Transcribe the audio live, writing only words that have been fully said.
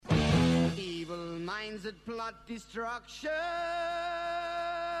minds that plot destruction,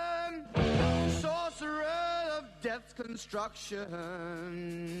 sorcerer of death's construction,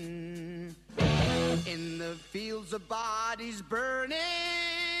 in the fields of bodies burning,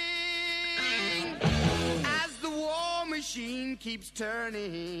 as the war machine keeps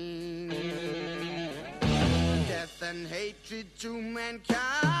turning, death and hatred to mankind,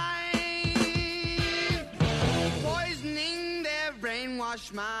 poisoning their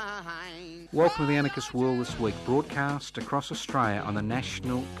brainwashed mind. Welcome to the Anarchist World This Week, broadcast across Australia on the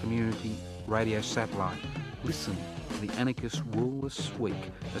National Community Radio Satellite. Listen to the Anarchist World This Week,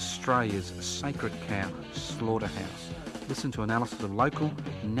 Australia's sacred cow slaughterhouse. Listen to analysis of local,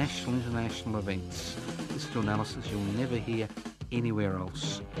 national, international events. Listen to analysis you'll never hear anywhere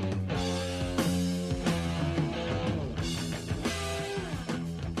else.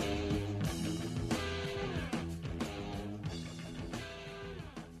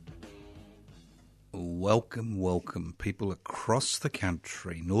 Welcome, people across the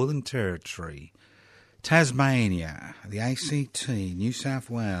country, Northern Territory, Tasmania, the ACT, New South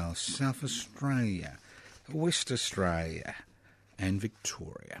Wales, South Australia, West Australia, and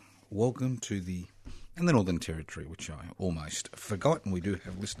Victoria. Welcome to the Northern Territory, which I almost forgot, and we do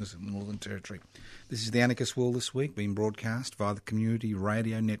have listeners in the Northern Territory. This is the Anarchist World This Week, being broadcast via the Community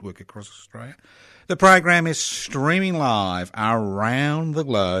Radio Network across Australia. The program is streaming live around the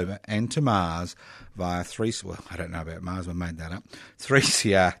globe and to Mars via I don't know about Mars, I made that up,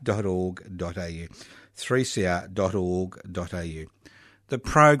 3cr.org.au, 3cr.org.au. The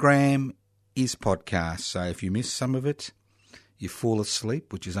program is podcast, so if you miss some of it, you fall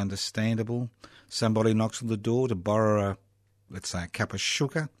asleep, which is understandable. Somebody knocks on the door to borrow let's say a cup of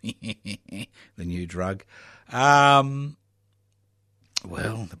sugar, the new drug. Well,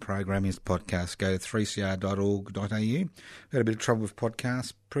 the program is podcast. Go to 3cr.org.au. We had a bit of trouble with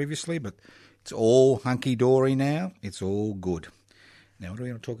podcasts previously, but it's all hunky-dory now. It's all good. Now, what are we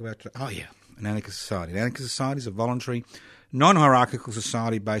going to talk about today? Oh, yeah, an anarchist society. An anarchist society is a voluntary, non-hierarchical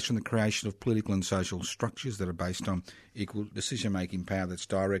society based on the creation of political and social structures that are based on equal decision-making power that's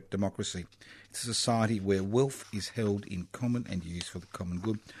direct democracy. It's a society where wealth is held in common and used for the common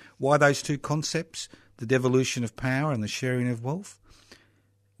good. Why those two concepts, the devolution of power and the sharing of wealth?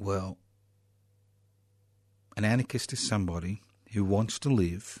 Well, an anarchist is somebody who wants to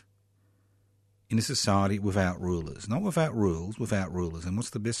live in a society without rulers. Not without rules, without rulers. And what's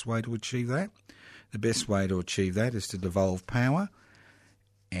the best way to achieve that? The best way to achieve that is to devolve power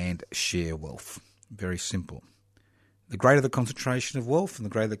and share wealth. Very simple. The greater the concentration of wealth and the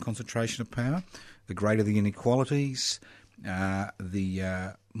greater the concentration of power, the greater the inequalities,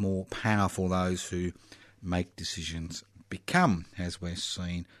 the more powerful those who make decisions become, as we're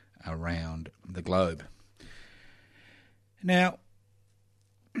seeing around the globe. Now,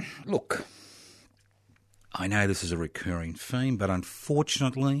 look, I know this is a recurring theme, but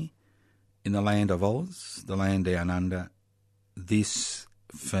unfortunately, in the land of Oz, the land down under, this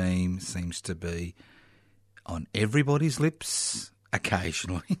theme seems to be on everybody's lips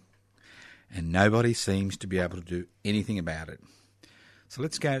occasionally, and nobody seems to be able to do anything about it. So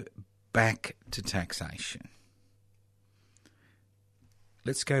let's go back to taxation.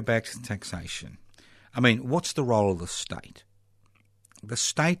 Let's go back to taxation. I mean, what's the role of the state? The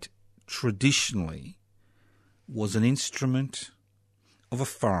state traditionally was an instrument of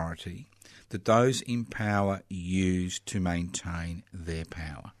authority that those in power used to maintain their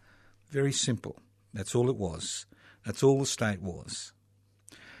power. Very simple. That's all it was. That's all the state was.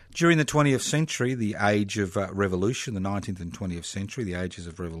 During the 20th century, the age of revolution, the 19th and 20th century, the ages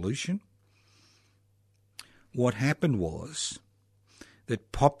of revolution, what happened was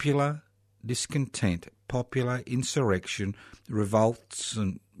that popular discontent, popular insurrection, revolts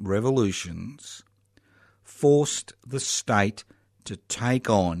and revolutions forced the state to take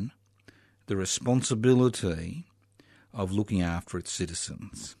on the responsibility of looking after its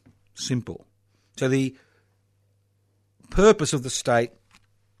citizens. Simple. So the purpose of the state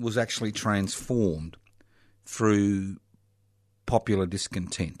was actually transformed through popular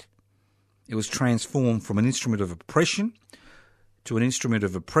discontent. It was transformed from an instrument of oppression to an instrument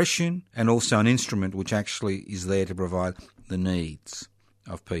of oppression, and also an instrument which actually is there to provide the needs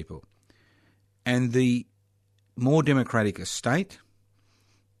of people. And the more democratic a state,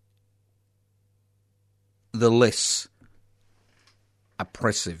 the less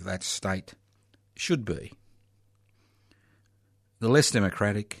oppressive that state should be. The less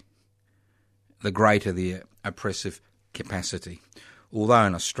democratic, the greater the oppressive capacity. Although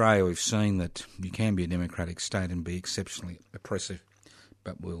in Australia we've seen that you can be a democratic state and be exceptionally oppressive,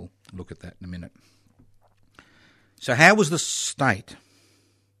 but we'll look at that in a minute. So how was the state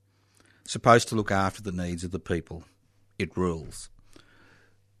supposed to look after the needs of the people it rules.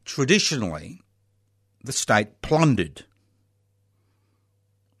 Traditionally, the state plundered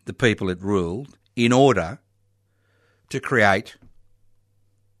the people it ruled in order to create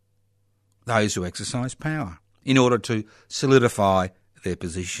those who exercise power, in order to solidify their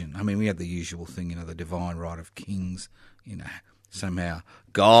position. I mean, we had the usual thing, the divine right of kings, somehow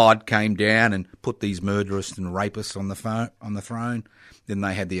God came down and put these murderers and rapists on the throne. Then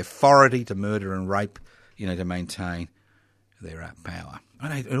they had the authority to murder and rape, to maintain their power. I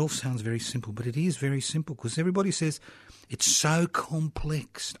know it all sounds very simple, but it is very simple because everybody says it's so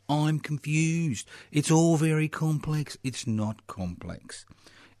complex. I'm confused. It's all very complex. It's not complex.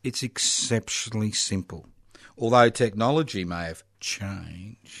 It's exceptionally simple. Although technology may have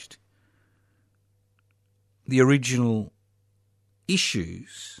changed, the original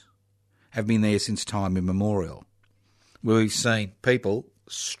issues have been there since time immemorial, where we've seen people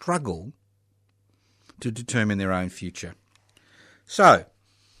struggle to determine their own future. So,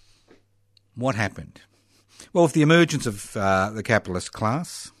 what happened? Well, with the emergence of the capitalist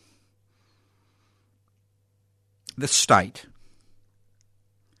class, the state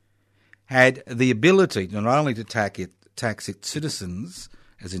had the ability not only to tax its citizens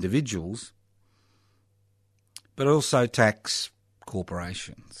as individuals, but also tax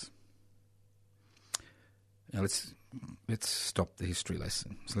corporations. Now let's stop the history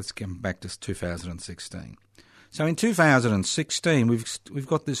lesson. So let's come back to 2016. So in 2016, we've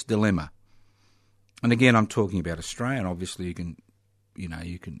got this dilemma, and again, I'm talking about Australia. And obviously, you can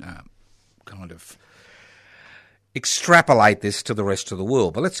kind of extrapolate this to the rest of the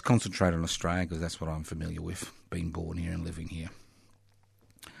world. But let's concentrate on Australia because that's what I'm familiar with, being born here and living here.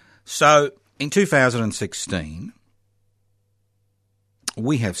 So in 2016,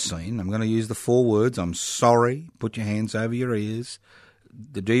 we have seen, I'm going to use the 4 words, I'm sorry, put your hands over your ears,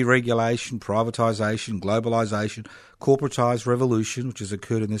 the deregulation, privatisation, globalisation, corporatised revolution, which has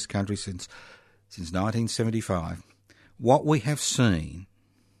occurred in this country since 1975. What we have seen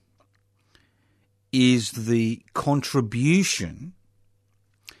is the contribution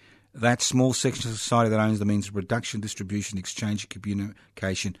that small section of society that owns the means of production, distribution, exchange, and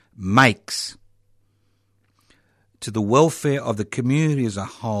communication makes to the welfare of the community as a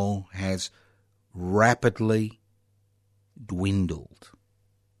whole has rapidly dwindled.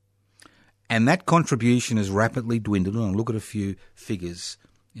 And that contribution has rapidly dwindled. And I'll look at a few figures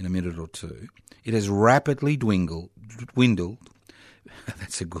in a minute or two. It has rapidly dwindled.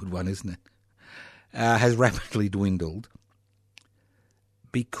 That's a good one, isn't it? Has rapidly dwindled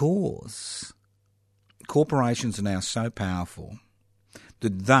because corporations are now so powerful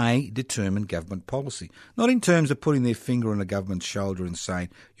that they determine government policy. Not in terms of putting their finger on a government's shoulder and saying,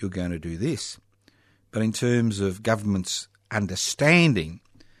 you're going to do this, but in terms of governments understanding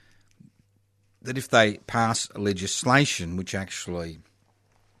that if they pass legislation which actually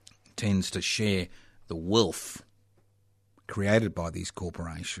tends to share the wealth created by these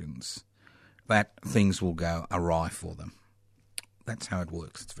corporations, that things will go awry for them. That's how it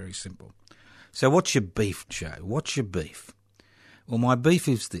works. It's very simple. So what's your beef, Joe? What's your beef? Well, my beef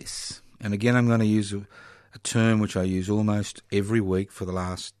is this. And again, I'm going to use a term which I use almost every week for the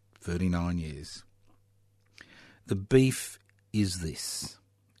last 39 years. The beef is this.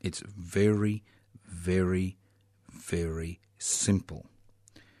 It's very, very, very simple.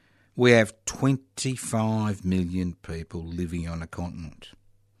 We have 25 million people living on a continent,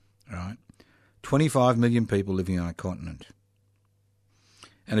 right? 25 million people living on a continent.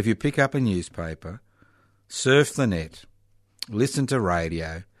 And if you pick up a newspaper, surf the net, listen to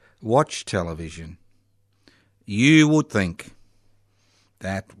radio, watch television, you would think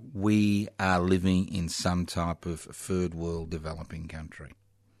that we are living in some type of third world developing country.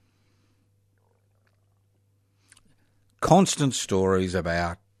 Constant stories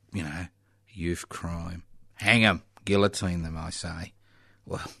about, youth crime. Hang 'em, guillotine them, I say.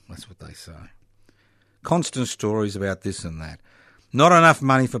 Well, that's what they say. Constant stories about this and that. Not enough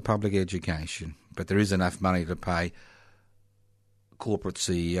money for public education, but there is enough money to pay corporate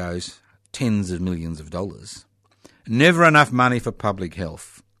CEOs tens of millions of dollars. Never enough money for public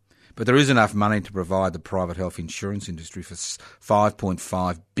health, but there is enough money to provide the private health insurance industry for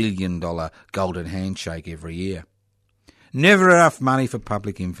 $5.5 billion golden handshake every year. Never enough money for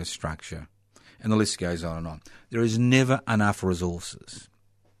public infrastructure. And the list goes on and on. There is never enough resources.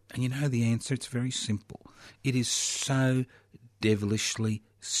 And you know the answer? It's very simple. It is so devilishly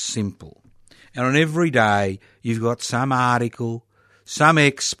simple. And on every day, you've got some article, some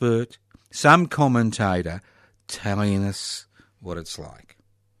expert, some commentator telling us what it's like.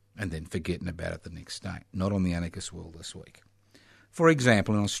 And then forgetting about it the next day. Not on the Anarchist World this week. For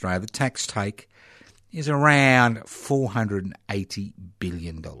example, in Australia, the tax take is around $480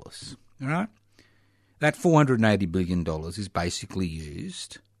 billion. All right? That $480 billion is basically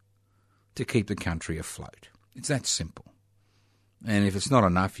used to keep the country afloat. It's that simple. And if it's not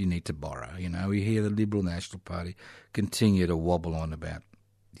enough, you need to borrow. You know, we hear the Liberal National Party continue to waffle on about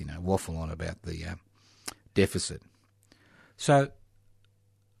the deficit. So,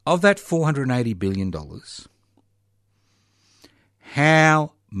 of that $480 billion,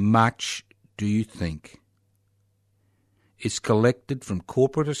 how much do you think is collected from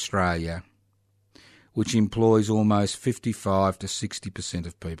corporate Australia, which employs almost 55 to 60%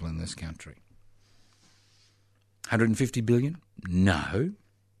 of people in this country? 150 billion? No.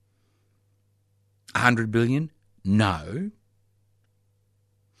 100 billion? No.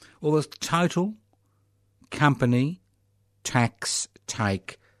 Well, the total company tax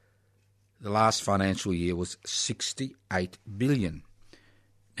take the last financial year was 68 billion.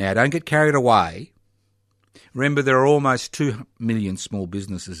 Now, don't get carried away. Remember, there are almost 2 million small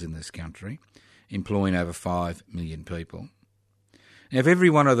businesses in this country, employing over 5 million people. Now, if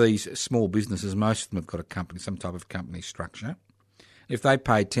every one of these small businesses, most of them have got a company, some type of company structure, if they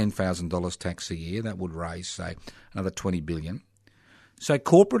paid $10,000 tax a year, that would raise, say, another 20 billion. So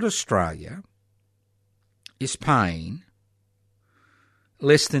corporate Australia is paying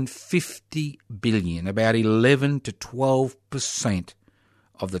less than 50 billion, about 11 to 12%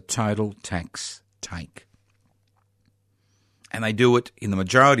 of the total tax take. And they do it, in the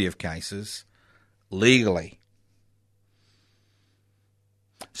majority of cases, legally.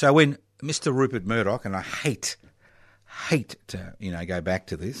 So when Mr. Rupert Murdoch, and I hate to go back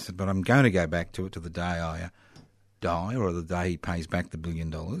to this, but I'm going to go back to it to the day I die, or the day he pays back the $1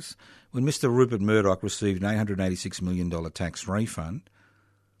 billion. When Mr. Rupert Murdoch received an $886 million tax refund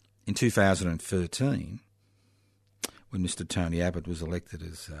in 2013, when Mr. Tony Abbott was elected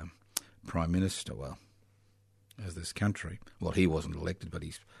as Prime Minister, as this country. Well, he wasn't elected, but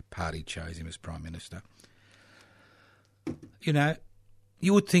his party chose him as Prime Minister. You know,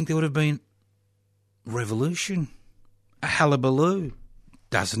 you would think there would have been revolution, a hullabaloo.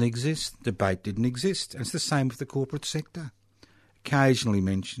 Doesn't exist. Debate didn't exist. And it's the same with the corporate sector. Occasionally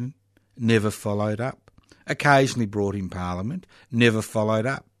mentioned, never followed up. Occasionally brought in Parliament, never followed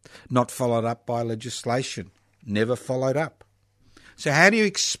up. Not followed up by legislation, never followed up. So how do you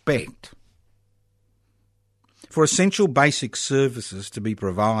expect for essential basic services to be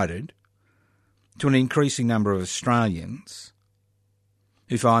provided to an increasing number of Australians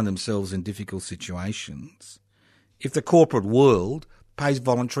who find themselves in difficult situations if the corporate world pays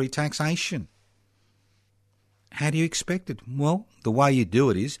voluntary taxation? How do you expect it? Well, the way you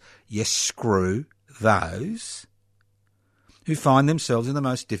do it is you screw those who find themselves in the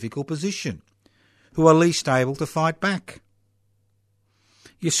most difficult position, who are least able to fight back.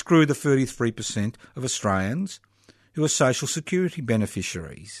 You screw the 33% of Australians who are social security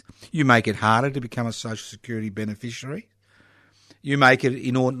beneficiaries. You make it harder to become a social security beneficiary. You make it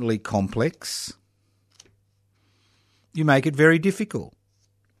inordinately complex. You make it very difficult.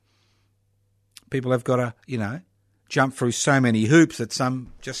 People have got to, jump through so many hoops that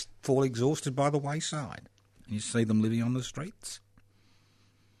some just fall exhausted by the wayside. And you see them living on the streets.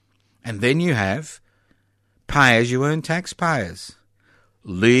 And then you have pay-as-you-earn taxpayers,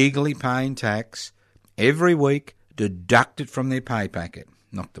 legally paying tax every week, deduct it from their pay packet.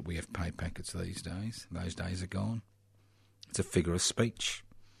 Not that we have pay packets these days. Those days are gone. It's a figure of speech.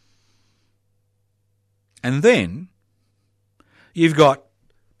 And then you've got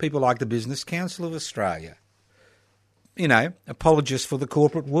people like the Business Council of Australia, apologists for the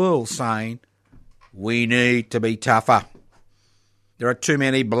corporate world, saying, we need to be tougher. There are too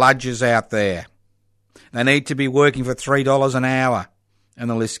many bludgers out there. They need to be working for $3 an hour. And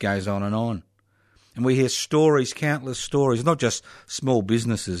the list goes on. And we hear stories, countless stories, not just small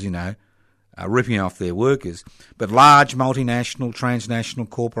businesses, ripping off their workers, but large multinational, transnational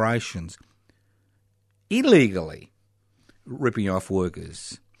corporations illegally ripping off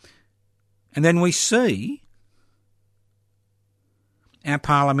workers. And then we see our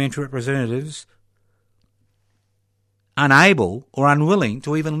parliamentary representatives unable or unwilling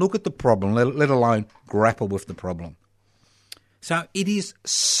to even look at the problem, let alone grapple with the problem. So it is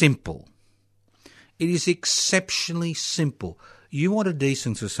simple. It is exceptionally simple. You want a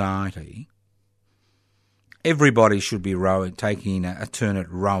decent society, everybody should be taking a turn at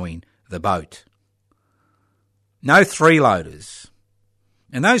rowing the boat. No freeloaders.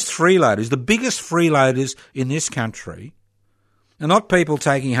 And those freeloaders, the biggest freeloaders in this country, are not people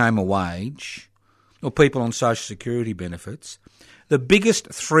taking home a wage or people on social security benefits. The biggest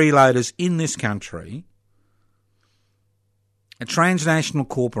freeloaders in this country transnational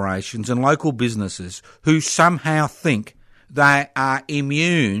corporations and local businesses who somehow think they are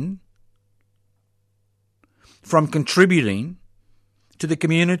immune from contributing to the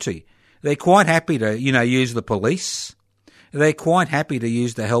community. They're quite happy to, use the police. They're quite happy to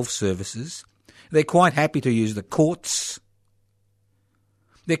use the health services. They're quite happy to use the courts.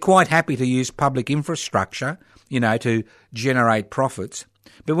 They're quite happy to use public infrastructure, to generate profits.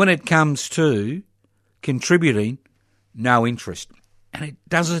 But when it comes to contributing, no interest. And it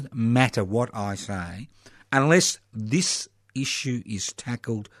doesn't matter what I say, unless this issue is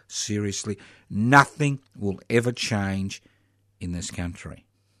tackled seriously, nothing will ever change in this country.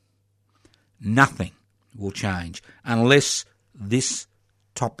 Nothing will change unless this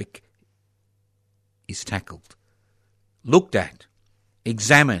topic is tackled, looked at,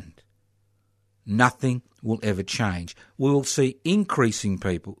 examined. Nothing will ever change. We will see increasing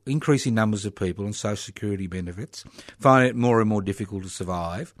numbers of people on social security benefits, find it more and more difficult to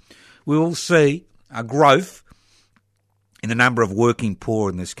survive. We will see a growth in the number of working poor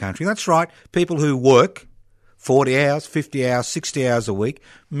in this country. That's right, people who work 40 hours, 50 hours, 60 hours a week,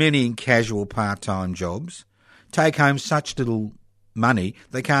 many in casual part-time jobs, take home such little money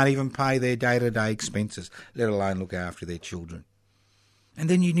they can't even pay their day-to-day expenses, let alone look after their children. And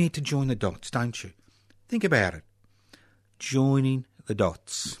then you need to join the dots, don't you? Think about it. Joining the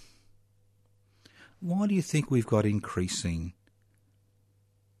dots. Why do you think we've got increasing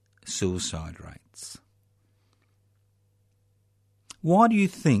suicide rates? Why do you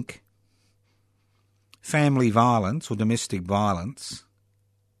think family violence or domestic violence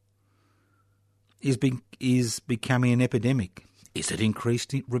is becoming an epidemic? Is it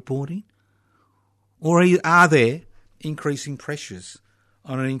increased reporting? Or are there increasing pressures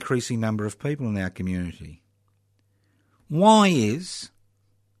on an increasing number of people in our community? Why is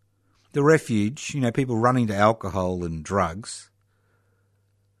the refuge, people running to alcohol and drugs,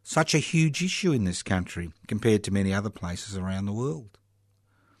 such a huge issue in this country compared to many other places around the world?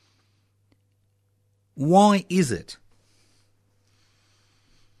 Why is it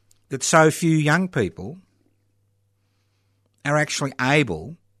that so few young people are actually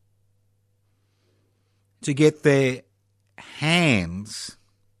able to get their hands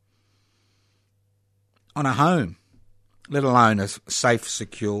on a home, let alone a safe,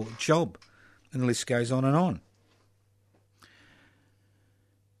 secure job? And the list goes on and on.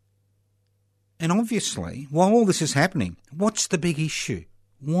 And obviously, while all this is happening, what's the big issue?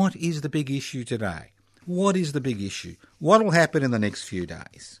 What is the big issue today? What is the big issue? What will happen in the next few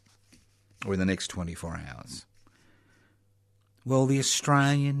days or in the next 24 hours? Well, the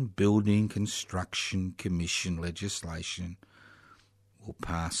Australian Building Construction Commission legislation will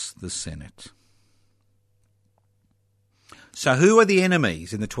pass the Senate. So who are the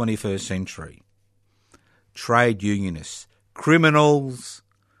enemies in the 21st century? Trade unionists, criminals,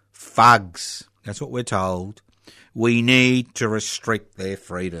 thugs. That's what we're told. We need to restrict their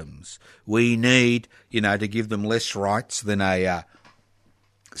freedoms. We need, to give them less rights than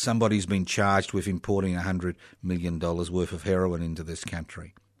somebody's been charged with importing $100 million worth of heroin into this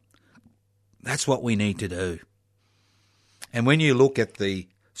country. That's what we need to do. And when you look at the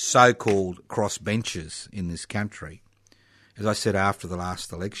so-called crossbenchers in this country, as I said after the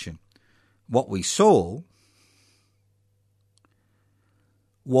last election, what we saw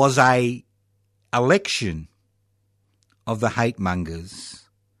was a election of the hate mongers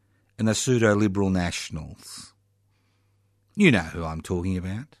and the pseudo-liberal nationals. You know who I'm talking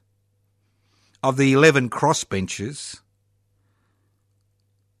about. Of the 11 crossbenchers,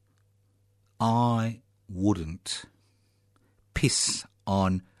 I wouldn't piss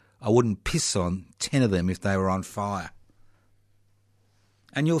on 10 of them if they were on fire.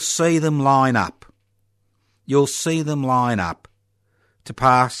 And you'll see them line up. You'll see them line up to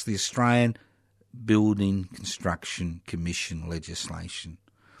pass the Australian Building Construction Commission legislation.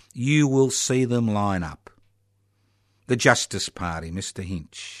 You will see them line up. The Justice Party, Mr.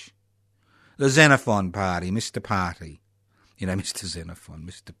 Hinch. The Xenophon Party, Mr. Party. Mr. Xenophon,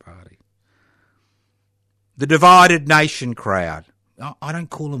 Mr. Party. The Divided Nation crowd. I don't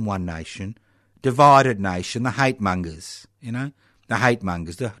call them One Nation. Divided Nation, the hate mongers, the hate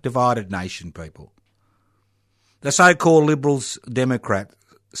mongers, the Divided Nation people. The so-called Liberals Democrat,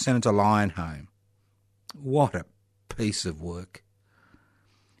 Senator Lionholm. What a piece of work.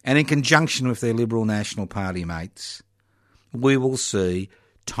 And in conjunction with their Liberal National Party mates, we will see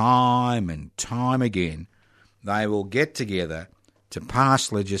time and time again they will get together to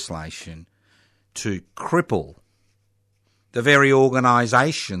pass legislation to cripple the very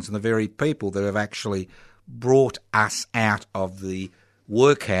organisations and the very people that have actually brought us out of the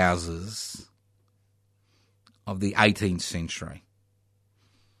workhouses of the 18th century.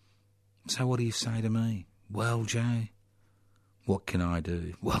 So what do you say to me? Well, Joe, what can I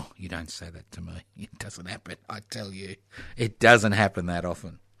do? Well, you don't say that to me. It doesn't happen, I tell you. It doesn't happen that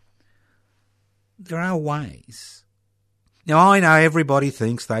often. There are ways. Now, I know everybody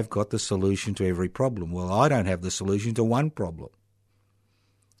thinks they've got the solution to every problem. Well, I don't have the solution to one problem.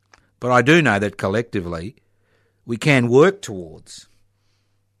 But I do know that collectively we can work towards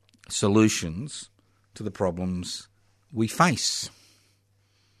solutions to the problems we face.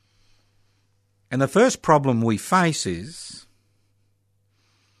 And the first problem we face is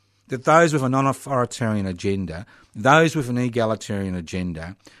that those with a non-authoritarian agenda, those with an egalitarian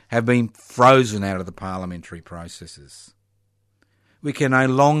agenda, have been frozen out of the parliamentary processes. We can no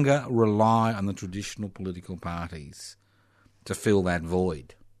longer rely on the traditional political parties to fill that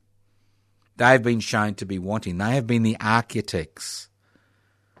void. They've been shown to be wanting. They have been the architects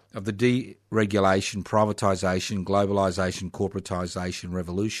of the deregulation, privatisation, globalisation, corporatisation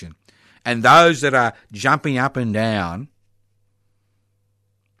revolution. And those that are jumping up and down,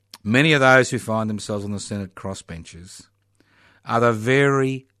 many of those who find themselves on the Senate crossbenches, are the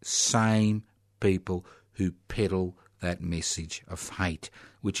very same people who peddle that message of hate,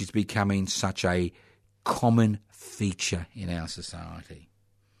 which is becoming such a common feature in our society.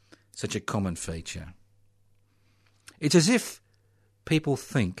 Such a common feature. It's as if people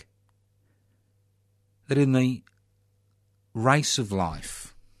think that in the race of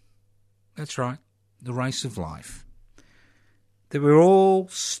life, that's right, the race of life, that we all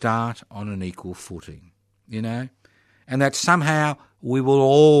start on an equal footing, you know, and that somehow we will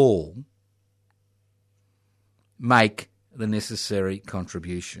all make the necessary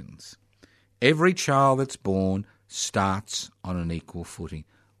contributions. Every child that's born starts on an equal footing.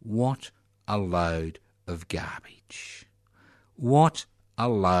 What a load of garbage. What a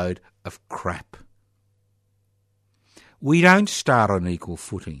load of crap. We don't start on equal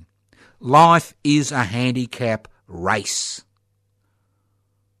footing. Life is a handicap race.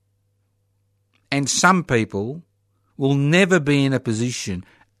 And some people will never be in a position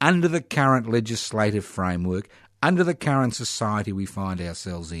under the current legislative framework, under the current society we find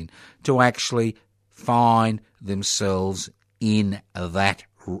ourselves in, to actually find themselves in that,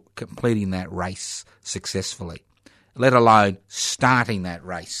 completing that race successfully, let alone starting that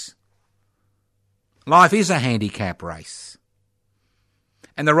race. Life is a handicap race.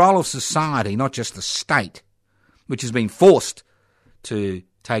 And the role of society, not just the state, which has been forced to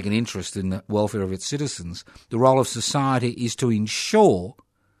take an interest in the welfare of its citizens, the role of society is to ensure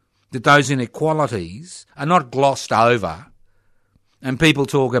that those inequalities are not glossed over and people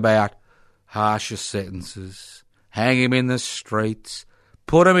talk about harsher sentences, hang him in the streets,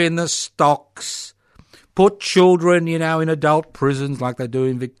 put him in the stocks, put children, in adult prisons like they do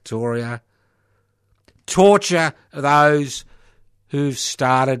in Victoria, torture those who've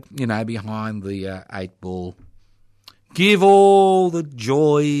started, behind the 8 ball, give all the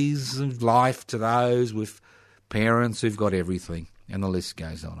joys of life to those with parents who've got everything, and the list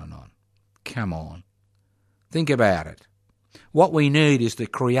goes on and on. Come on. Think about it. What we need is the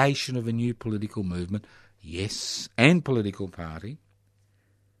creation of a new political movement, yes, and political party,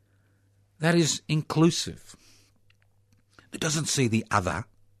 that is inclusive. It doesn't see the other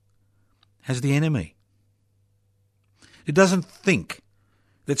as the enemy. It doesn't think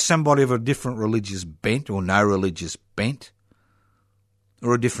that somebody of a different religious bent or no religious bent,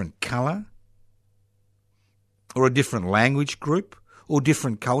 or a different colour, or a different language group, or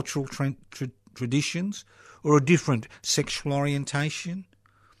different cultural traditions, or a different sexual orientation,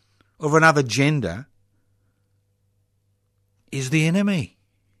 or of another gender, is the enemy.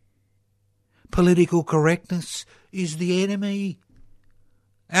 Political correctness is the enemy.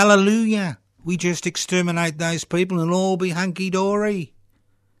 Hallelujah. We just exterminate those people and it'll all be hunky-dory.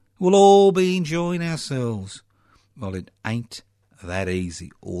 We'll all be enjoying ourselves. Well, it ain't that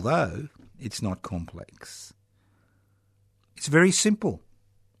easy, although it's not complex. It's very simple.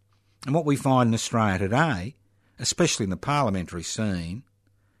 And what we find in Australia today, especially in the parliamentary scene,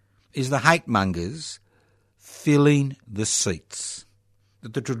 is the hate mongers filling the seats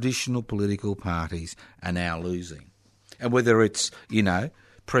that the traditional political parties are now losing. And whether it's,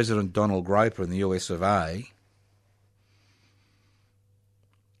 President Donald Groper in the US of A,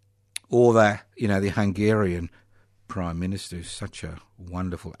 or the Hungarian Prime Minister, who's such a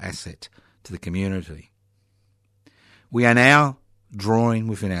wonderful asset to the community. We are now drawing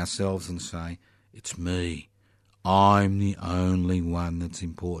within ourselves and saying, it's me. I'm the only one that's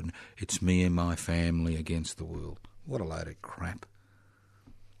important. It's me and my family against the world. What a load of crap.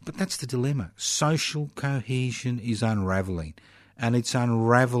 But that's the dilemma. Social cohesion is unravelling, and it's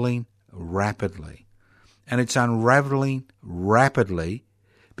unravelling rapidly. And it's unravelling rapidly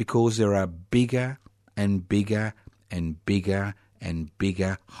because there are bigger and bigger and bigger and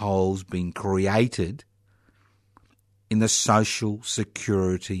bigger holes being created in the social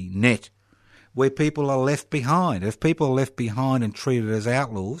security net, where people are left behind. If people are left behind and treated as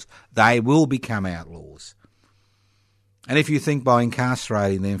outlaws, they will become outlaws. And if you think by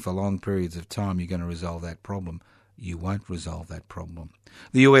incarcerating them for long periods of time you're going to resolve that problem, you won't resolve that problem.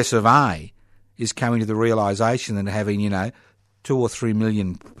 The US of A is coming to the realisation that having, 2 or 3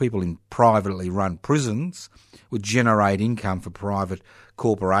 million people in privately run prisons would generate income for private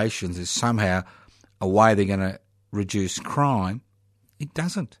corporations is somehow a way they're going to reduce crime. It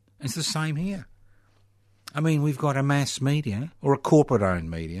doesn't. It's the same here. I mean, we've got a mass media or a corporate-owned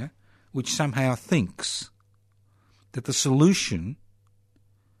media which somehow thinks that the solution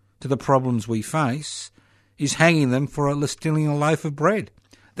to the problems we face is hanging them for stealing a loaf of bread.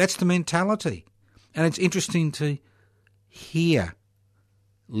 That's the mentality. And it's interesting to hear,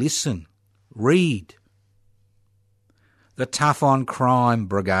 listen, read the tough on crime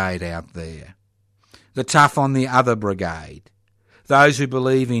brigade out there, the tough on the other brigade, those who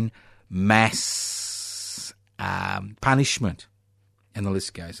believe in mass punishment, and the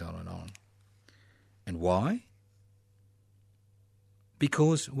list goes on and on. And why?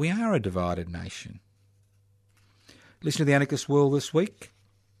 Because we are a divided nation. Listen to The Anarchist World this week,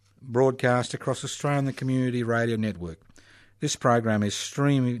 broadcast across Australia on the Community Radio Network. This program is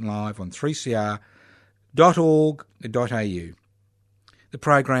streaming live on 3cr.org.au. The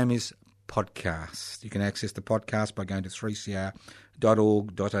program is podcast. You can access the podcast by going to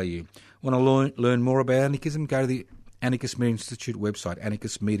 3cr.org.au. Want to learn more about anarchism? Go to the Anarchist Media Institute website,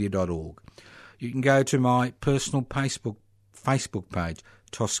 anarchistmedia.org. You can go to my personal Facebook page,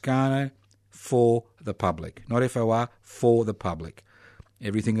 Toscano for the Public. Not FOR, for the public.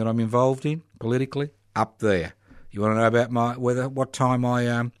 Everything that I'm involved in, politically, up there. You want to know about what time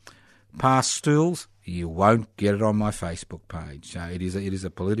I pass stools? You won't get it on my Facebook page. So it is a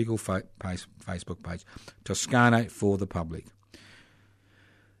political Facebook page, Toscano for the Public.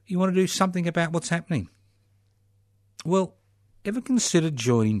 You want to do something about what's happening? Well, ever considered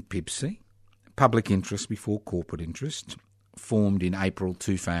joining PIPSI, Public Interest Before Corporate Interest, formed in April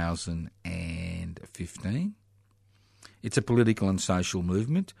 2015? It's a political and social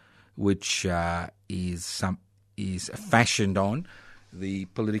movement which is fashioned on the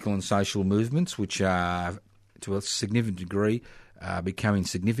political and social movements which are, to a significant degree, becoming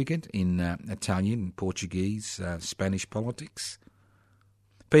significant in Italian, Portuguese, Spanish politics.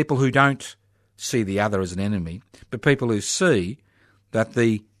 People who don't see the other as an enemy, but people who see that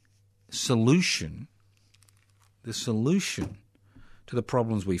the solution to the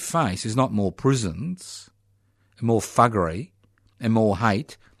problems we face is not more prisons, and more thuggery, and more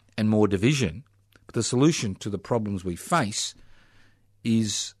hate, and more division, but the solution to the problems we face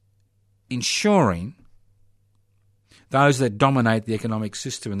is ensuring those that dominate the economic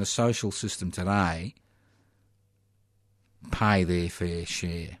system and the social system today pay their fair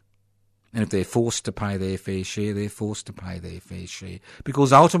share. And if they're forced to pay their fair share, they're forced to pay their fair share.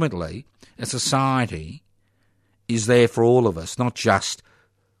 Because ultimately, a society is there for all of us, not just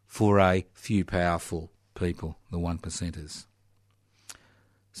for a few powerful people, the 1%ers.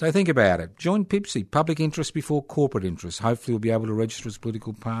 So think about it. Join PIPSI, Public Interest Before Corporate Interest. Hopefully we'll be able to register as a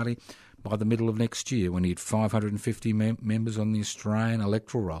political party by the middle of next year. We need 550 members on the Australian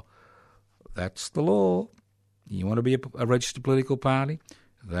electoral roll. That's the law. You want to be a registered political party?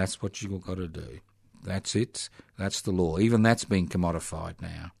 That's what you've got to do. That's it. That's the law. Even that's been commodified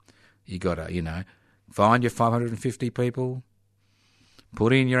now. You got to, find your 550 people,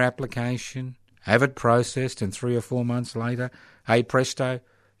 put in your application, have it processed, and 3 or 4 months later, hey presto,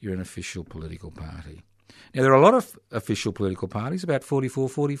 you're an official political party. Now, there are a lot of official political parties, about 44,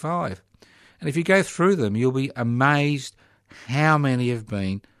 45. And if you go through them, you'll be amazed how many have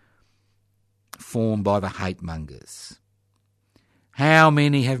been formed by the hate mongers. How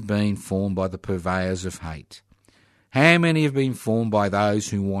many have been formed by the purveyors of hate? How many have been formed by those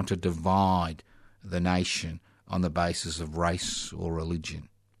who want to divide the nation on the basis of race or religion?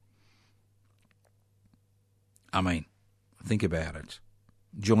 I mean, think about it.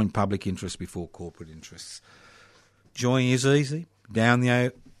 Join Public Interest Before Corporate Interests. Join is easy.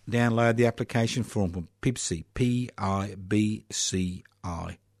 Download the application form from PIBCI, PIBCI.net.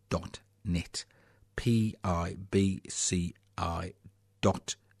 PIBCI.net.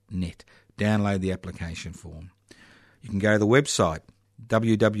 Download the application form. You can go to the website,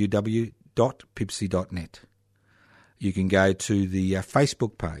 www.pibci.net. You can go to the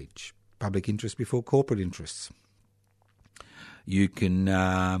Facebook page, Public Interest Before Corporate Interests. You can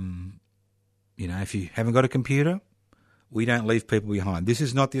You know, if you haven't got a computer, we don't leave people behind. This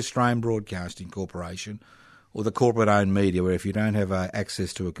is not the Australian Broadcasting Corporation or the corporate-owned media where if you don't have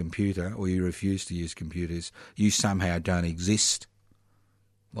access to a computer or you refuse to use computers, you somehow don't exist.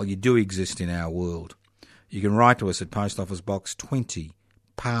 Well, you do exist in our world. You can write to us at Post Office Box 20,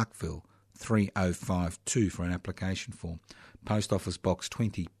 Parkville 3052 for an application form. Post Office Box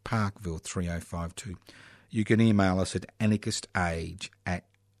 20, Parkville 3052. You can email us at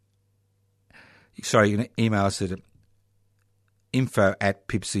you can email us at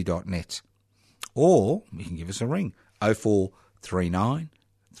info@pipsy.net. Or you can give us a ring, 0439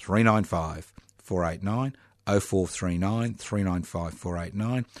 395 489, 0439 395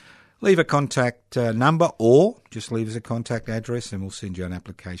 489. Leave a contact number or just leave us a contact address and we'll send you an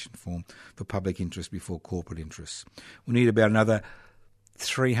application form for public interest before corporate interests. We need about another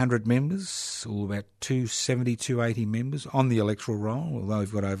 300 members, or about 270, 280 members on the electoral roll, although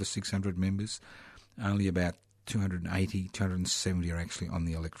we've got over 600 members. Only about 280, 270 are actually on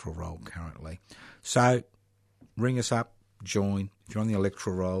the electoral roll currently. So ring us up, join. If you're on the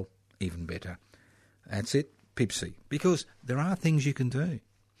electoral roll, even better. That's it, Pipsy. Because there are things you can do.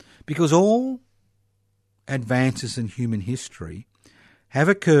 Because all advances in human history have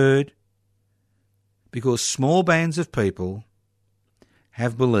occurred because small bands of people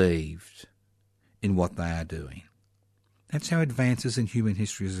have believed in what they are doing. That's how advances in human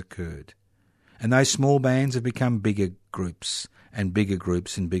history has occurred. And those small bands have become bigger groups and bigger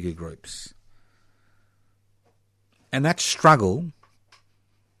groups and bigger groups. And that struggle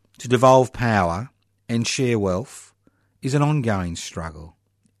to devolve power and share wealth is an ongoing struggle.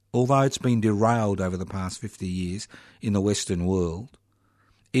 Although it's been derailed over the past 50 years in the Western world,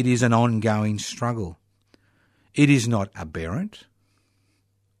 it is an ongoing struggle. It is not aberrant.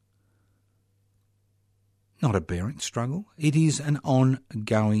 Not aberrant struggle. It is an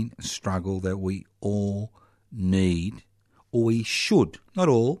ongoing struggle that we all need, or we should, not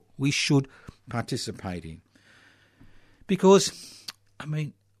all, we should participate in. Because,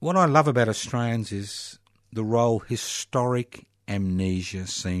 what I love about Australians is the role historic amnesia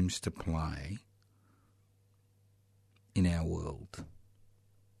seems to play in our world.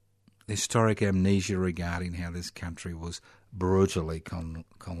 Historic amnesia regarding how this country was brutally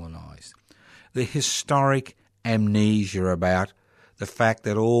colonised. The historic amnesia about the fact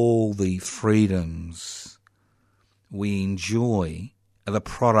that all the freedoms we enjoy are the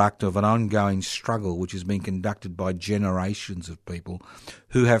product of an ongoing struggle which has been conducted by generations of people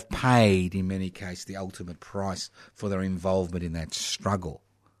who have paid, in many cases, the ultimate price for their involvement in that struggle.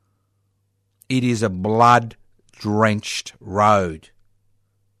 It is a blood-drenched road.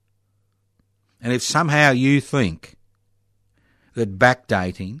 And if somehow you think that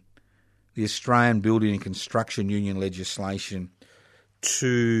backdating the Australian Building and Construction Union legislation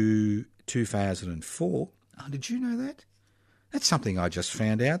to 2004, did you know that? That's something I just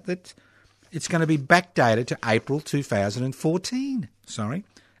found out, that it's going to be backdated to April 2014.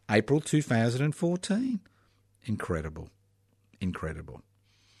 April 2014. Incredible.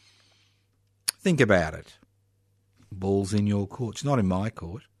 Think about it. Ball's in your court. It's not in my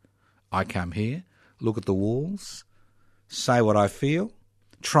court. I come here, look at the walls, say what I feel,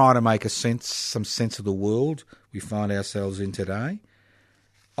 try to make some sense of the world we find ourselves in today,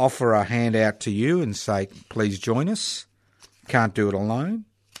 offer a hand out to you and say, please join us. Can't do it alone.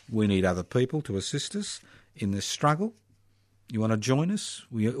 We need other people to assist us in this struggle. You want to join us?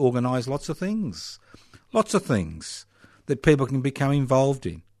 We organise lots of things that people can become involved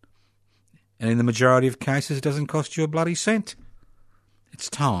in. And in the majority of cases, it doesn't cost you a bloody cent. It's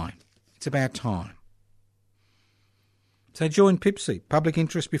time. It's about time. So join Pipsy, public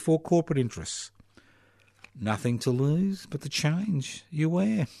interest before corporate interests. Nothing to lose but the change you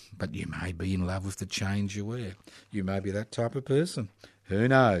wear. But you may be in love with the change you wear. You may be that type of person. Who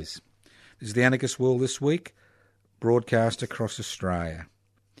knows? This is the Anarchist World this week, broadcast across Australia.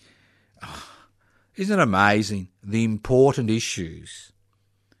 Isn't it amazing the important issues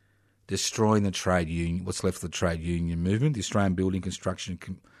destroying the trade union, what's left of the trade union movement, the Australian Building Construction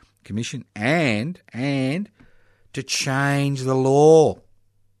Commission, and to change the law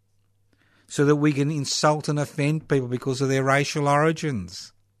so that we can insult and offend people because of their racial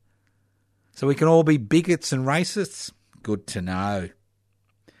origins. So we can all be bigots and racists. Good to know.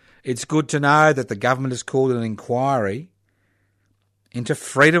 It's good to know that the government has called an inquiry into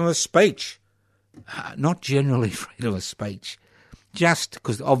freedom of speech. Not generally freedom of speech, just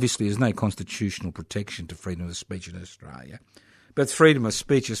because obviously there's no constitutional protection to freedom of speech in Australia, but freedom of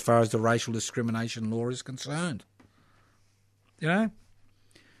speech as far as the racial discrimination law is concerned. You know?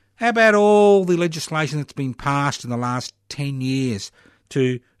 How about all the legislation that's been passed in the last 10 years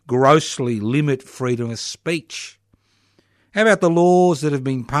to grossly limit freedom of speech? How about the laws that have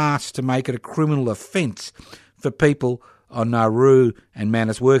been passed to make it a criminal offence for people on Nauru and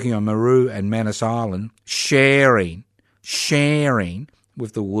working on Nauru and Manus Island, sharing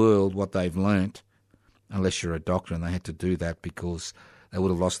with the world what they've learnt, unless you're a doctor and they had to do that because they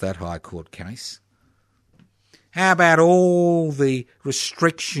would have lost that High Court case. How about all the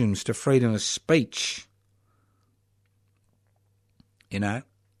restrictions to freedom of speech, that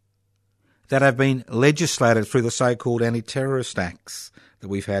have been legislated through the so-called anti-terrorist acts that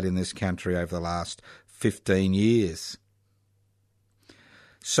we've had in this country over the last 15 years?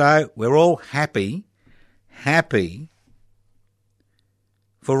 So we're all happy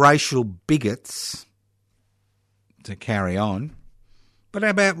for racial bigots to carry on. But how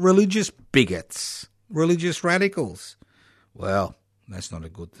about religious bigots, religious radicals? Well, that's not a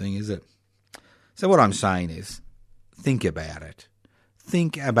good thing, is it? So what I'm saying is, think about it.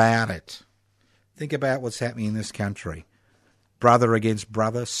 Think about it. Think about what's happening in this country. Brother against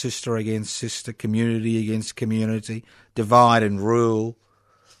brother, sister against sister, community against community, divide and rule,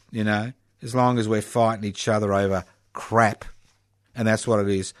 as long as we're fighting each other over crap, and that's what it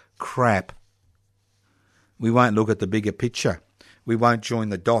is, crap. We won't look at the bigger picture. We won't join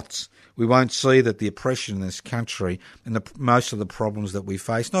the dots. We won't see that the oppression in this country and most of the problems that we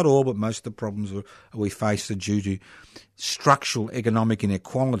face, not all, but most of the problems we face are due to structural economic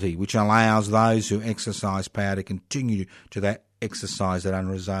inequality, which allows those who exercise power to continue to exercise that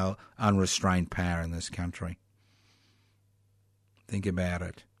unrestrained power in this country. Think about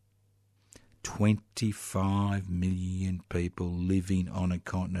it. 25 million people living on a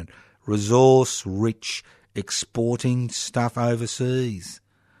continent, resource-rich, exporting stuff overseas.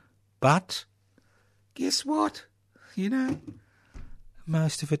 But guess what?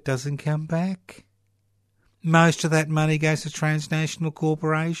 Most of it doesn't come back. Most of that money goes to transnational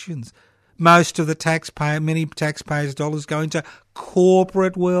corporations. Most of the many taxpayers' dollars go into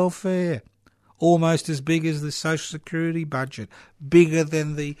corporate welfare. Almost as big as the Social Security budget, bigger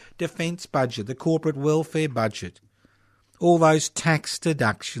than the defence budget, the corporate welfare budget. All those tax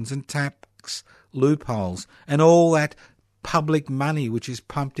deductions and tax loopholes and all that public money which is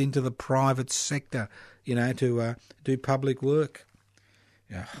pumped into the private sector, to do public work.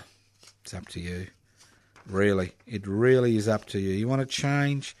 Yeah, it's up to you. Really, it really is up to you. You want to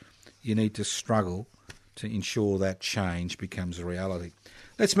change, you need to struggle to ensure that change becomes a reality.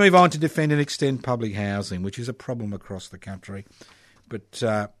 Let's move on to defend and extend public housing, which is a problem across the country. But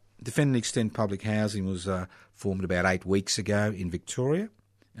defend and extend public housing was formed about 8 weeks ago in Victoria.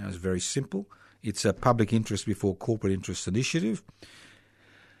 And it was very simple. It's a public interest before corporate interest initiative.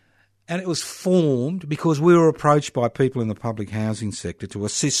 And it was formed because we were approached by people in the public housing sector to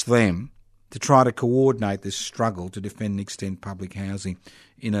assist them to try to coordinate this struggle to defend and extend public housing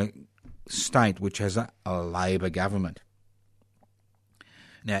in a state which has a Labor government.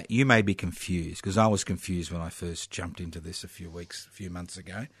 Now, you may be confused, because I was confused when I first jumped into this a few months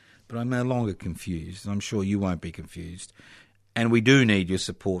ago, but I'm no longer confused, and I'm sure you won't be confused. And we do need your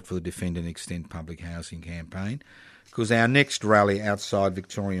support for the Defend and Extend Public Housing campaign, because our next rally outside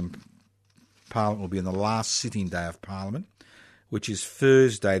Victorian Parliament will be on the last sitting day of Parliament, which is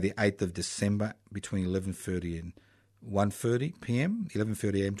Thursday, the 8th of December, between 11:30 and 1:30 p.m,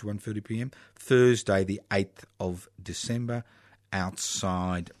 11:30 a.m. to 1:30 p.m, Thursday, the 8th of December,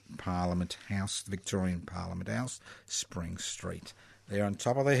 outside Parliament House, Victorian Parliament House, Spring Street. There on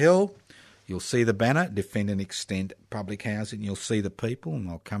top of the hill, you'll see the banner, Defend and Extend Public Housing. You'll see the people, and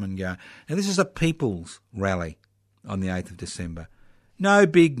they'll come and go. Now, this is a people's rally on the 8th of December. No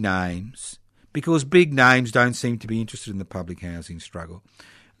big names, because big names don't seem to be interested in the public housing struggle.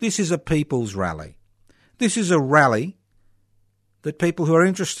 This is a people's rally. This is a rally that people who are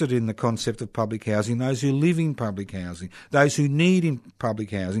interested in the concept of public housing, those who live in public housing, those who need in public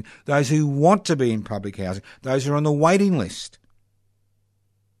housing, those who want to be in public housing, those who are on the waiting list,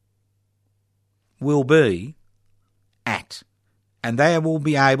 will be at. And they will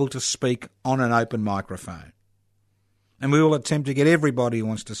be able to speak on an open microphone. And we will attempt to get everybody who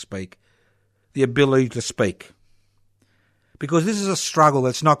wants to speak the ability to speak. Because this is a struggle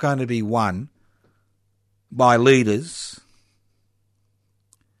that's not going to be won by leaders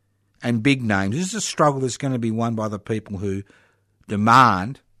and big names. This is a struggle that's going to be won by the people who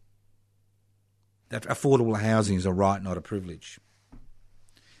demand that affordable housing is a right, not a privilege.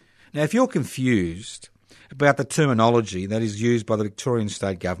 Now, if you're confused about the terminology that is used by the Victorian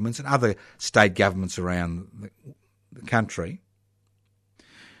state governments and other state governments around the country,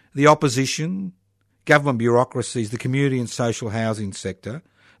 the opposition, government bureaucracies, the community and social housing sector,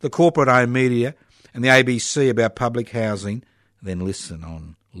 the corporate-owned media and the ABC about public housing, then listen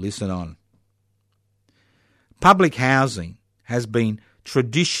on, listen on. Public housing has been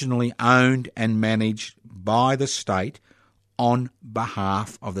traditionally owned and managed by the state on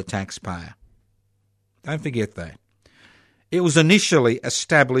behalf of the taxpayer. Don't forget that. It was initially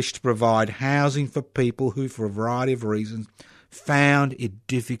established to provide housing for people who, for a variety of reasons, found it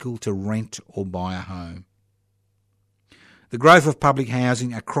difficult to rent or buy a home. The growth of public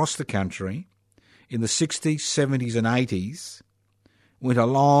housing across the country in the 60s, 70s and 80s went a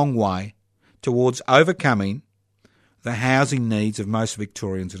long way towards overcoming the housing needs of most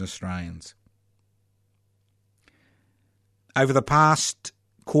Victorians and Australians. Over the past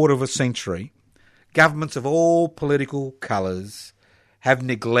quarter of a century, governments of all political colours have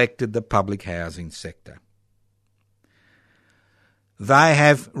neglected the public housing sector. They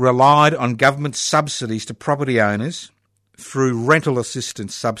have relied on government subsidies to property owners through rental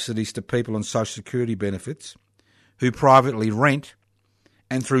assistance subsidies to people on social security benefits who privately rent,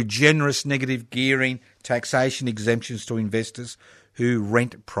 and through generous negative gearing taxation exemptions to investors who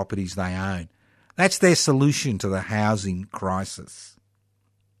rent properties they own. That's their solution to the housing crisis.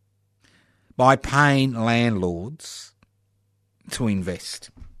 By paying landlords to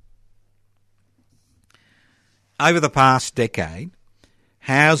invest. Over the past decade,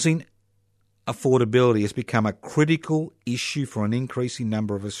 housing affordability has become a critical issue for an increasing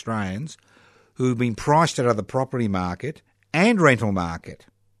number of Australians who have been priced out of the property market and rental market.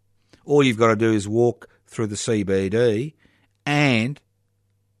 All you've got to do is walk through the CBD and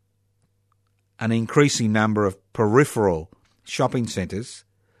an increasing number of peripheral shopping centres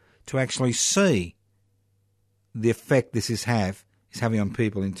to actually see the effect this is having on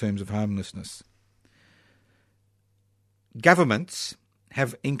people in terms of homelessness. Governments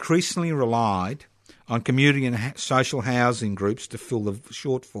have increasingly relied on community and social housing groups to fill the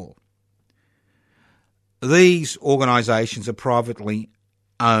shortfall. These organisations are privately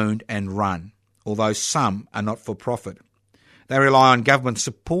owned and run, although some are not for profit. They rely on government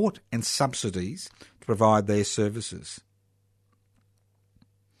support and subsidies to provide their services.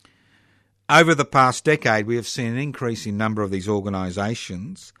 Over the past decade, we have seen an increasing number of these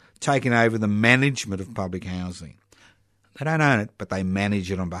organisations taking over the management of public housing. They don't own it, but they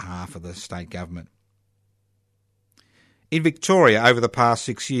manage it on behalf of the state government. In Victoria, over the past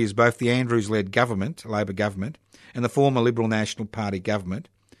 6 years, both the Andrews-led government, Labor government, and the former Liberal National Party government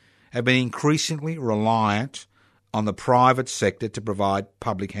have been increasingly reliant on the private sector to provide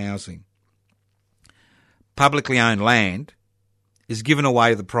public housing. Publicly owned land is given away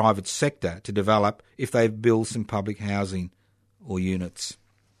to the private sector to develop if they build some public housing or units.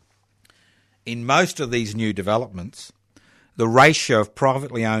 In most of these new developments, the ratio of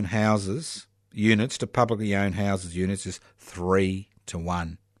privately owned houses units to publicly owned houses units is 3 to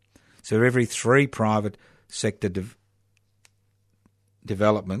 1. So for every 3 private sector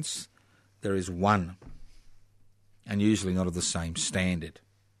developments, there is 1, and usually not of the same standard.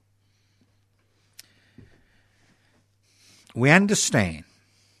 We understand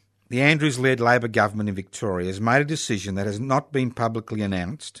the Andrews-led Labor government in Victoria has made a decision that has not been publicly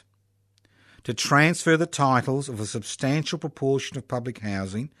announced to transfer the titles of a substantial proportion of public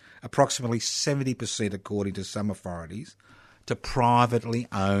housing, approximately 70% according to some authorities, to privately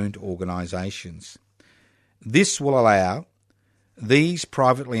owned organisations. This will allow these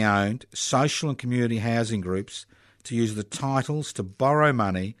privately owned social and community housing groups to use the titles to borrow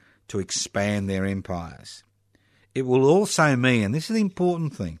money to expand their empires. It will also mean, and this is the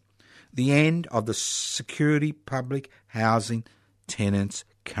important thing, the end of the security public housing tenants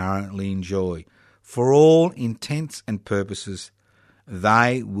currently enjoy. For all intents and purposes,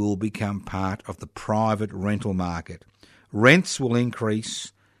 they will become part of the private rental market. Rents will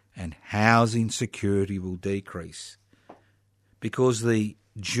increase and housing security will decrease. Because the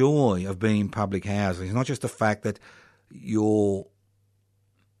joy of being in public housing is not just the fact that your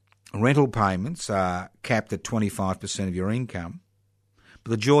rental payments are capped at 25% of your income, but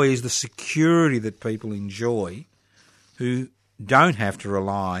the joy is the security that people enjoy who don't have to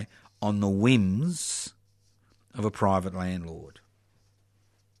rely on the whims of a private landlord.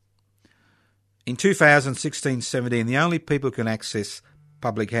 In 2016-17, the only people who can access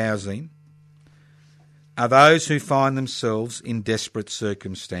public housing are those who find themselves in desperate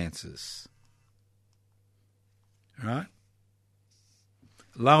circumstances. Right?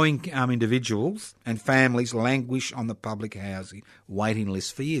 Low-income individuals and families languish on the public housing waiting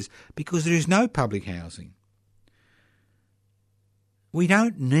list for years because there is no public housing. We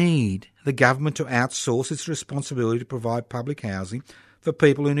don't need the government to outsource its responsibility to provide public housing for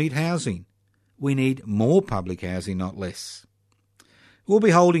people who need housing. We need more public housing, not less. We'll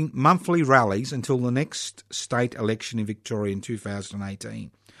be holding monthly rallies until the next state election in Victoria in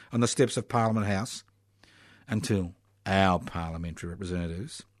 2018 on the steps of Parliament House, until our parliamentary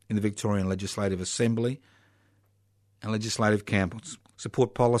representatives in the Victorian Legislative Assembly and Legislative Councils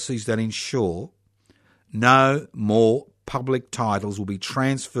support policies that ensure no more public titles will be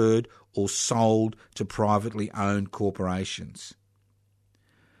transferred or sold to privately owned corporations.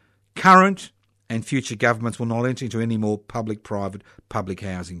 Current and future governments will not enter into any more public-private public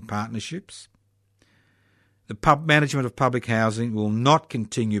housing partnerships. The management of public housing will not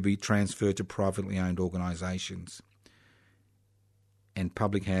continue to be transferred to privately owned organisations, and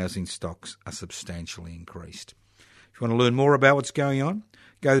public housing stocks are substantially increased. If you want to learn more about what's going on,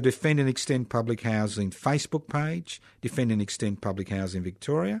 go to Defend and Extend Public Housing Facebook page, Defend and Extend Public Housing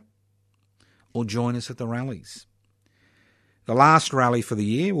Victoria, or join us at the rallies. The last rally for the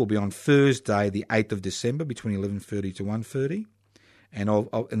year will be on Thursday, the 8th of December, between 11:30 to 1:30, and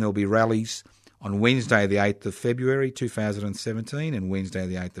there'll be rallies on Wednesday, the 8th of February 2017, and Wednesday,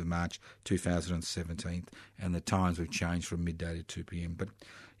 the 8th of March 2017, and the times have changed from midday to 2 p.m. But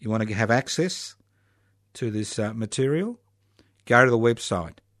you want to have access to this material, go to the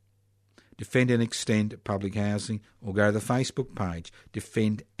website, Defend and Extend Public Housing, or go to the Facebook page,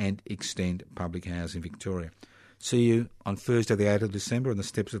 Defend and Extend Public Housing Victoria. See you on Thursday, the 8th of December, on the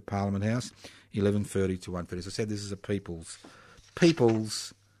steps of Parliament House, 11:30 to 1:30. As I said, this is a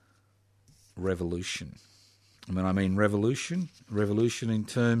people's revolution. When I mean revolution in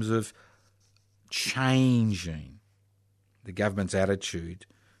terms of changing the government's attitude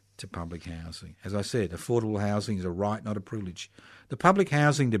to public housing. As I said, affordable housing is a right, not a privilege. The public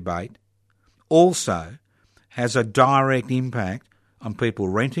housing debate also has a direct impact on people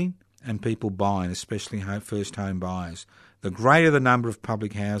renting and people buying, especially first home buyers. The greater the number of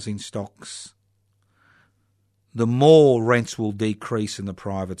public housing stocks, the more rents will decrease in the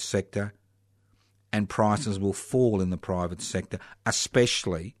private sector and prices will fall in the private sector,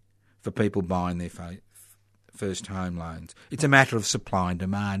 especially for people buying their first home loans. It's a matter of supply and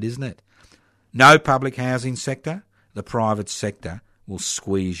demand, isn't it? No public housing sector, the private sector will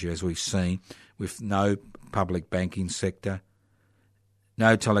squeeze you, as we've seen, with no public banking sector,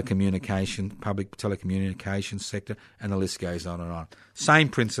 no public telecommunication sector, and the list goes on and on. Same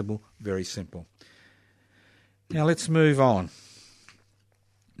principle, very simple. Now let's move on.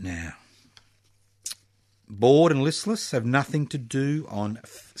 Now, bored and listless have nothing to do on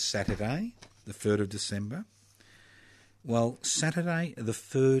Saturday, the 3rd of December. Well, Saturday, the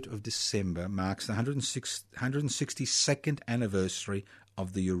 3rd of December, marks the 162nd anniversary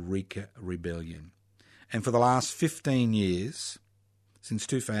of the Eureka Rebellion. And for the last 15 years, since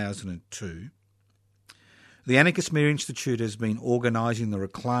 2002, the Anarchist Media Institute has been organising the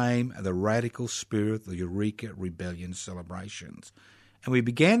Reclaim the Radical Spirit, the Eureka Rebellion celebrations. And we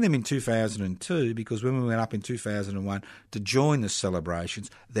began them in 2002 because when we went up in 2001 to join the celebrations,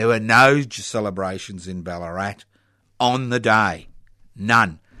 there were no celebrations in Ballarat on the day.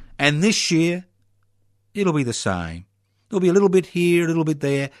 None. And this year, it'll be the same. There'll be a little bit here, a little bit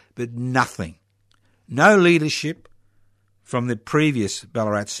there, but nothing. No leadership from the previous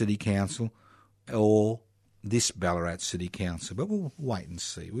Ballarat City Council or this Ballarat City Council. But we'll wait and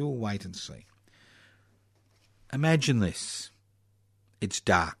see. We will wait and see. Imagine this. It's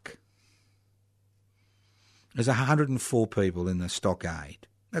dark. There's 104 people in the stockade.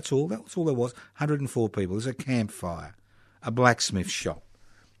 That's all there was. 104 people. There's a campfire, a blacksmith shop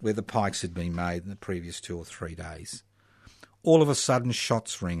where the pikes had been made in the previous 2 or 3 days. All of a sudden,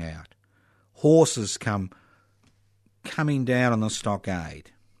 shots ring out. Horses coming down on the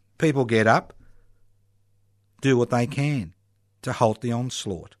stockade. People get up, do what they can to halt the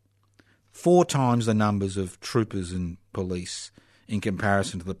onslaught. 4 times the numbers of troopers and police in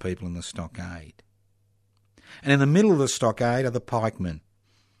comparison to the people in the stockade. And in the middle of the stockade are the pikemen.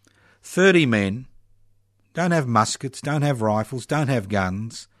 30 men, don't have muskets, don't have rifles, don't have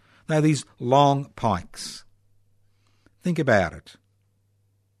guns. They have these long pikes. Think about it.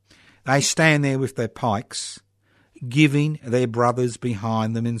 They stand there with their pikes, giving their brothers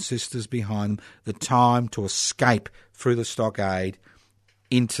behind them and sisters behind them the time to escape through the stockade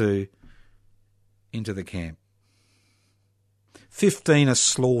into the camp. 15 are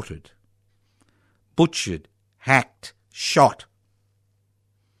slaughtered, butchered, hacked, shot.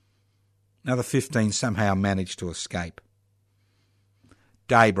 Another 15 somehow managed to escape.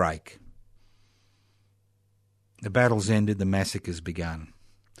 Daybreak. The battle's ended, the massacre's begun.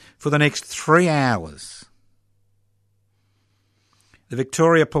 For the next 3 hours, the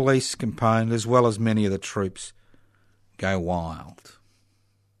Victoria Police component, as well as many of the troops, go wild.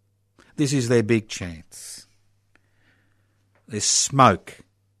 This is their big chance. There's smoke.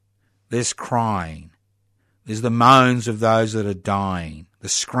 There's crying. There's the moans of those that are dying, the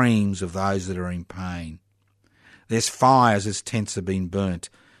screams of those that are in pain. There's fires as tents have been burnt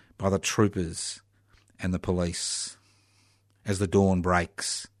by the troopers and the police as the dawn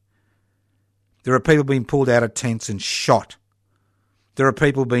breaks. There are people being pulled out of tents and shot. There are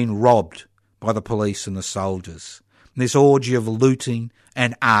people being robbed by the police and the soldiers. And this orgy of looting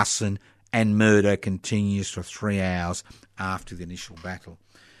and arson and murder continues for 3 hours after the initial battle.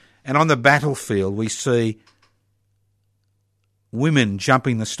 And on the battlefield we see women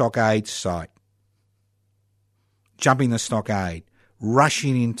jumping the stockade site,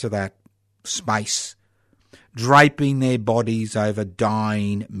 rushing into that space, draping their bodies over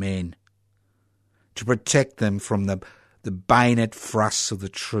dying men to protect them from the bayonet thrusts of the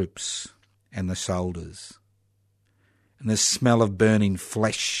troops and the soldiers. And the smell of burning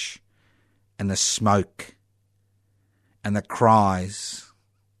flesh and the smoke and the cries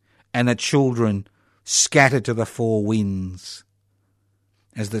and the children scattered to the four winds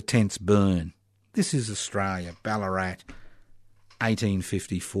as the tents burn. This is Australia, Ballarat,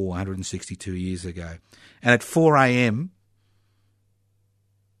 1854, 162 years ago. And at 4 a.m.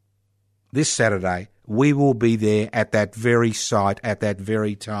 this Saturday, we will be there at that very site, at that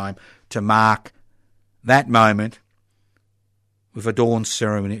very time, to mark that moment with a dawn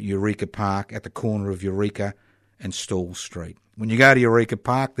ceremony at Eureka Park at the corner of Eureka and Stall Street. When you go to Eureka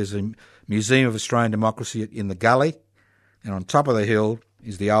Park, there's a Museum of Australian Democracy in the gully, and on top of the hill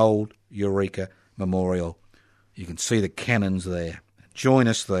is the old Eureka Memorial. You can see the cannons there. Join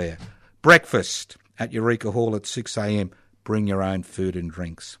us there. Breakfast at Eureka Hall at 6 a.m. Bring your own food and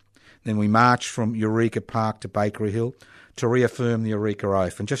drinks. Then we march from Eureka Park to Bakery Hill to reaffirm the Eureka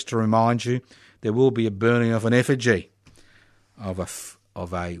Oath. And just to remind you, there will be a burning of an effigy of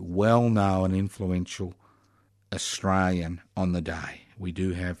a well-known and influential Australian on the day. We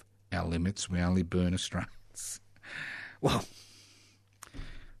do have our limits. We only burn Australians. Well,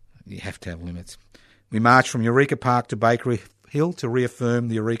 you have to have limits. We march from Eureka Park to Bakery Hill to reaffirm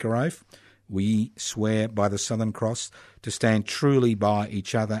the Eureka Oath. We swear by the Southern Cross to stand truly by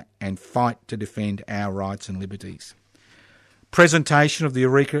each other and fight to defend our rights and liberties. Presentation of the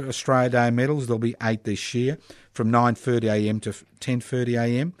Eureka Australia Day medals. There'll be 8 this year from 9:30am to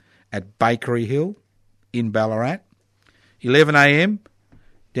 10:30am at Bakery Hill in Ballarat. 11am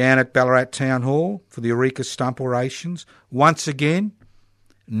down at Ballarat Town Hall for the Eureka Stump Orations. Once again,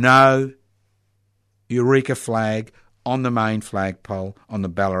 no Eureka flag on the main flagpole on the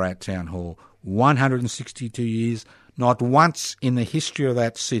Ballarat Town Hall. 162 years, not once in the history of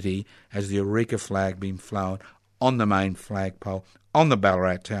that city has the Eureka flag been flown on the main flagpole on the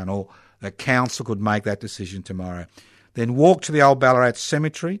Ballarat Town Hall. The council could make that decision tomorrow. Then walk to the old Ballarat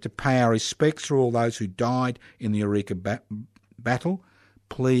Cemetery to pay our respects to all those who died in the Eureka battle.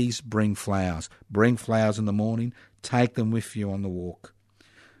 Please bring flowers. Bring flowers in the morning. Take them with you on the walk.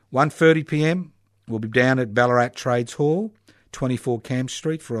 1:30pm, we'll be down at Ballarat Trades Hall, 24 Camp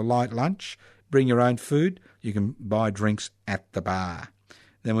Street for a light lunch. Bring your own food. You can buy drinks at the bar.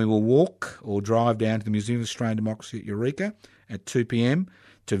 Then we will walk or drive down to the Museum of Australian Democracy at Eureka at 2pm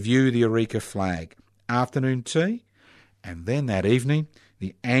to view the Eureka flag. Afternoon tea, and then that evening,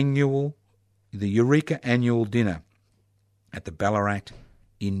 the Eureka annual dinner at the Ballarat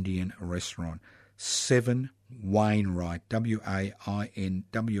Indian Restaurant, 7 Wainwright, Wainwright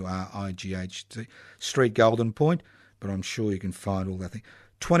Street, Golden Point, but I'm sure you can find all that thing.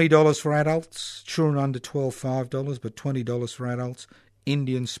 $20 for adults, children under 12, $5, but $20 for adults.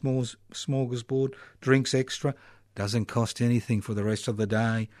 Indian smorgasbord, drinks extra, doesn't cost anything for the rest of the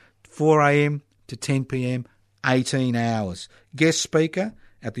day. 4am to 10pm, 18 hours. Guest speaker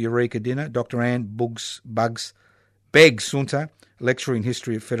at the Eureka dinner, Dr. Anne Beggs-Sunter, lecturer in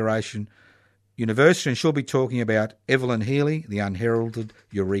history at Federation University, and she'll be talking about Evelyn Healy, the unheralded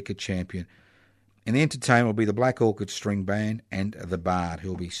Eureka champion. And the entertainment will be the Black Orchid String Band and the Bard,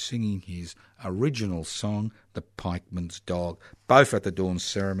 who'll be singing his original song, The Pikeman's Dog, both at the dawn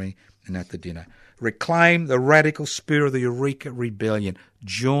ceremony and at the dinner. Reclaim the radical spirit of the Eureka Rebellion.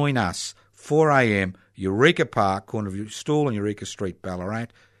 Join us, 4am, Eureka Park, corner of Stall and Eureka Street, Ballarat,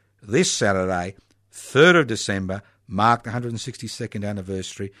 this Saturday, 3rd of December, mark the 162nd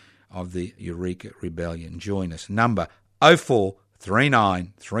anniversary of the Eureka Rebellion. Join us. Number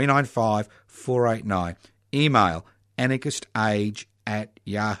 0439 395 489. Email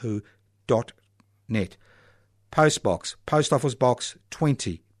anarchistage@yahoo.net. Postbox, Post Office Box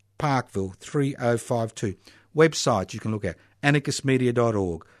 20, Parkville 3052. Websites you can look at,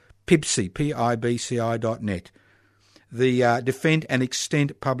 anarchistmedia.org, pibci, pibci.net. the Defend and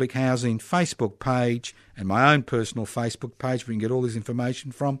Extend Public Housing Facebook page and my own personal Facebook page where you can get all this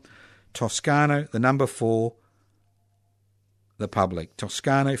information from. Toscano, the number 4, the public.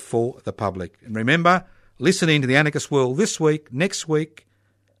 Toscano for the public. And remember, listen in to the Anarchist World this week, next week,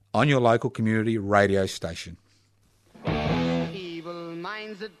 on your local community radio station. Evil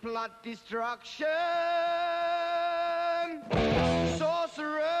minds that plot destruction,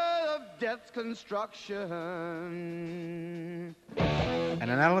 sorcerer of death's construction. An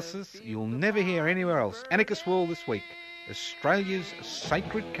analysis you'll never hear anywhere else. Anarchist World this week. Australia's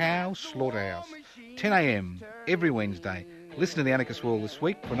Sacred Cow Slaughterhouse. 10 a.m. every Wednesday. Listen to the Anarchist World this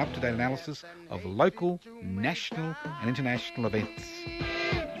week for an up-to-date analysis of local, national and international events.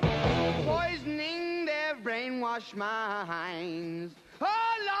 Poisoning their brainwashed minds.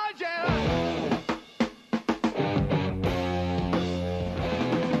 Oh, Lord, yeah.